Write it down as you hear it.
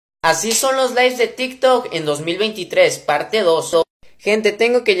Así son los lives de TikTok en 2023, parte 2. Gente,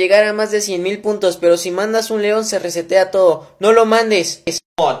 tengo que llegar a más de 100,000 puntos, pero si mandas un león se resetea todo. No lo mandes.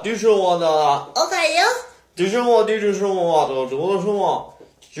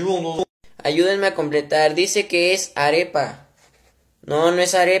 Ayúdenme a completar. Dice que es arepa. No, no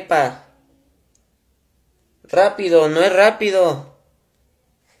es arepa. Rápido, no es rápido.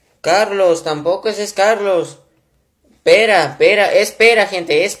 Carlos, tampoco ese es Carlos. Espera,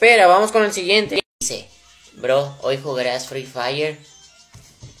 gente, espera, vamos con el siguiente. Dice, bro, ¿hoy jugarás Free Fire?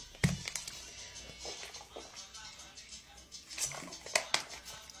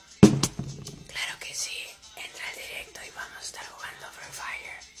 Claro que sí, entra al directo y vamos a estar jugando Free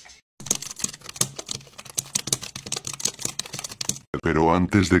Fire. Pero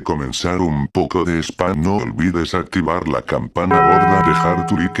antes de comenzar un poco de spam, no olvides activar la campana gorda, dejar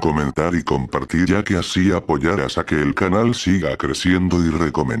tu like, comentar y compartir, ya que así apoyarás a que el canal siga creciendo y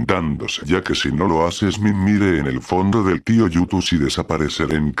recomendándose, ya que si no lo haces me mire en el fondo del tío YouTube y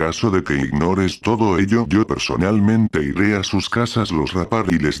desapareceré. En caso de que ignores todo ello, yo personalmente iré a sus casas, los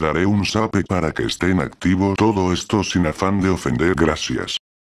raparé y les daré un zape para que estén activos. Todo esto sin afán de ofender, gracias.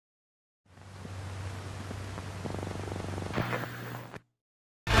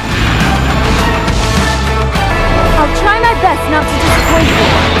 Best not to disappoint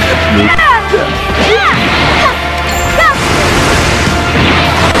you.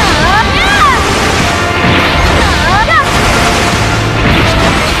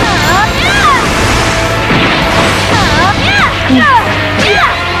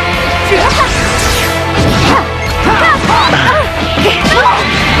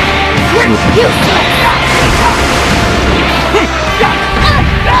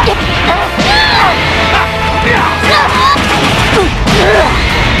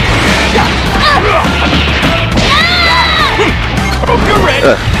 You're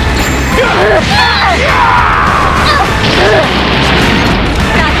ready.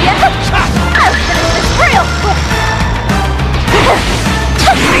 Not yet. It's real quick.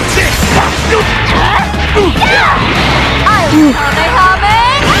 Take this.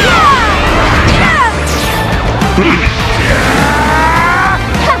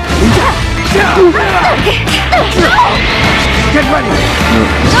 Get ready.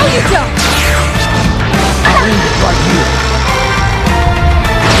 No, you don't. I'll end it right here.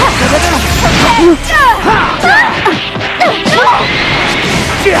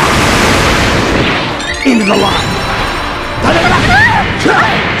 Into the line.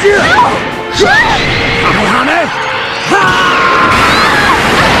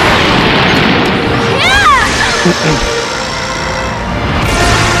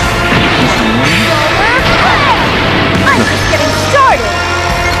 I'm just getting started.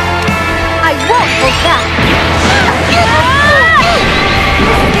 I won't hold back.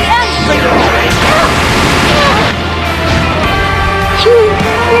 The end for you.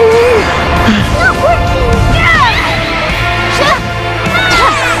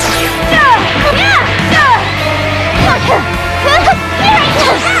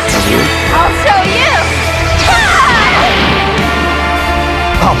 I'll show you.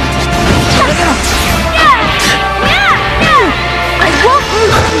 I won't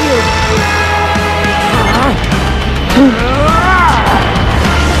lose to you.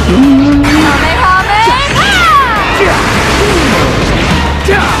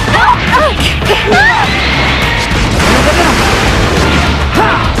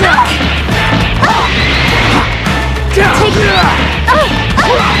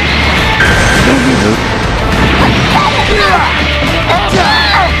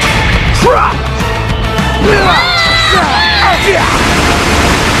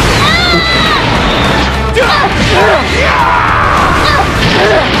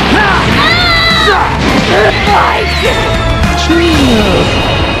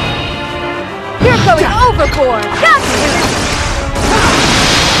 You're going overboard.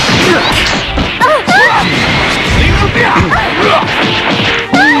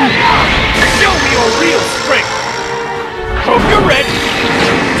 Show me your real strength. Hope you're ready.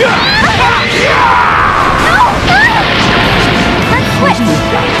 Let's switch.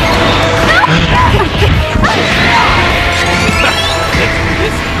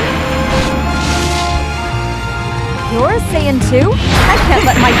 You're saying too? I can't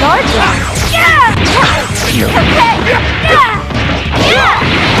let my guard down. Okay.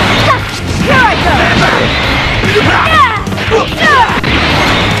 Here I go.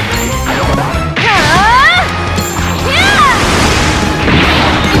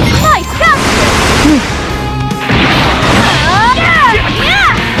 Nice, got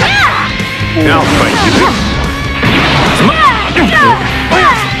Now fight you.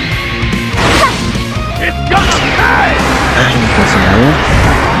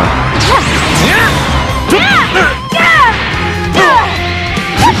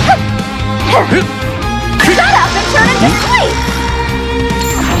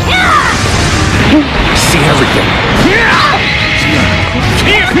 forget.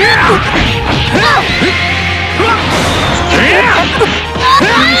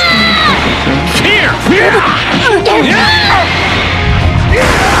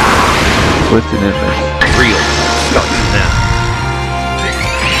 Puedes tener res. Real stuff now.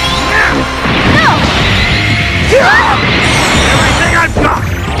 Everything I've got!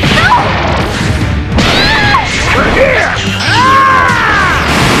 We're here!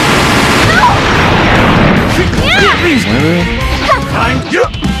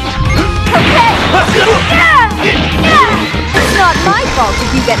 It's not my fault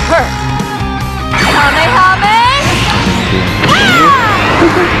if you get hurt. Hame!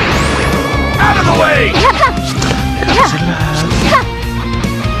 Out of the way!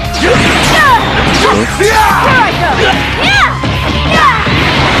 Here I go!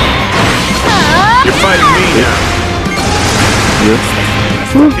 You're fighting me now.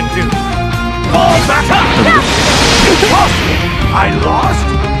 Fucking do. Fall back up! I lost?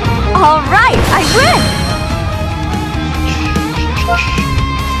 All right, I win!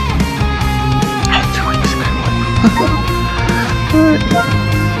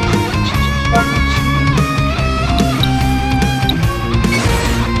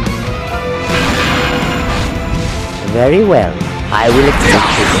 Very well. I will accept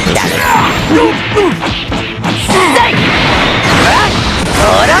this challenge.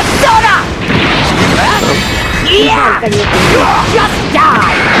 Just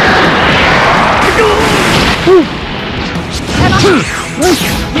die!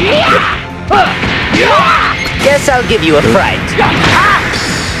 Guess I'll give you a fright.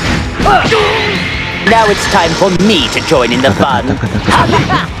 Now it's time for me to join in the fun.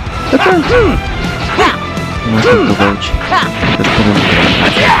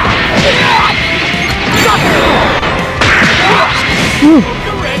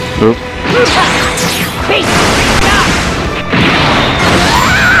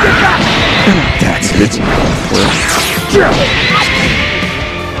 That's it.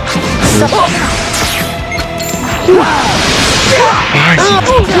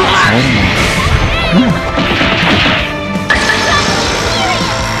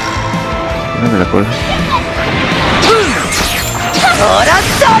 No me la acuerdo.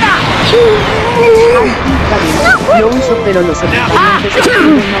 Lo uso, pero los oponentes no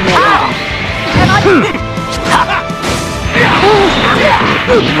me agradan.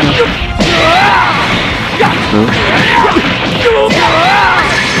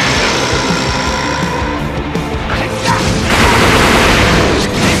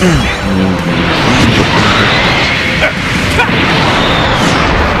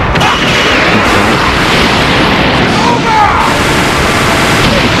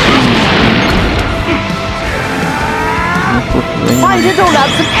 Find it all out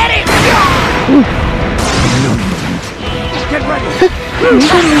some edit! Get ready!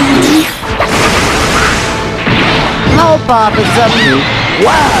 How about some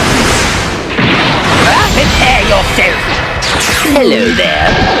worms? Prepare yourself! Hello there!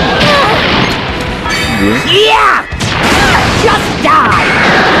 Yeah! Just die!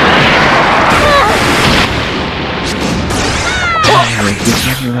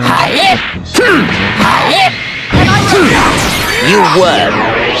 You worm!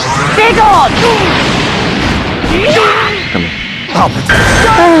 Big on!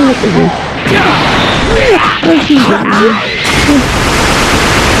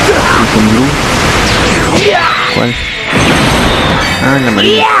 ¿Cuál? Ah, la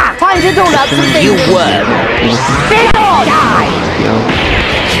amarilla. Find it all out some You worm! Big on!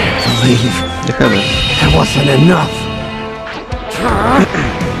 Deja ver. That wasn't enough.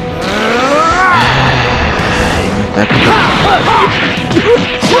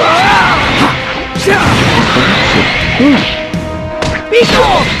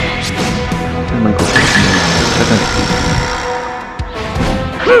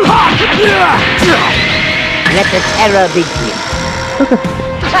 Let the terror begin.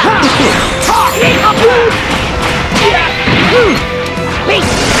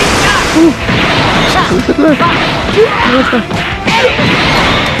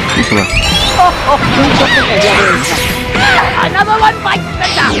 Another one bites the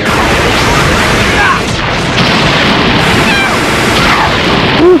dust!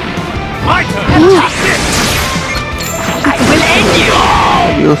 My turn! I will end you!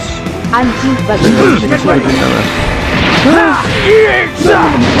 Dios.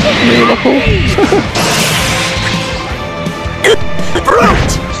 Me bajó.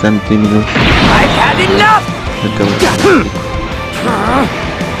 Están tímidos. I've had enough!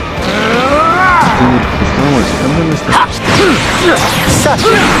 Estamos molestando nuestra.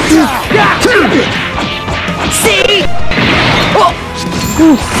 See?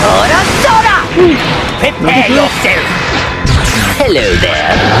 Sora, Sora! Prepare yourself! Hello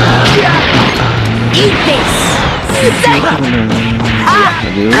there! Eat this!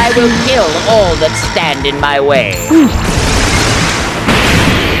 I will kill all that stand in my way.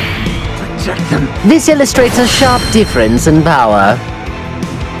 This illustrates a sharp difference in power.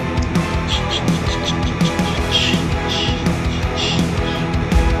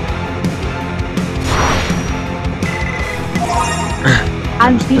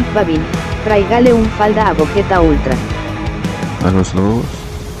 Amstil Babin, tráigale un falda a Gogeta Ultra. A los lobos.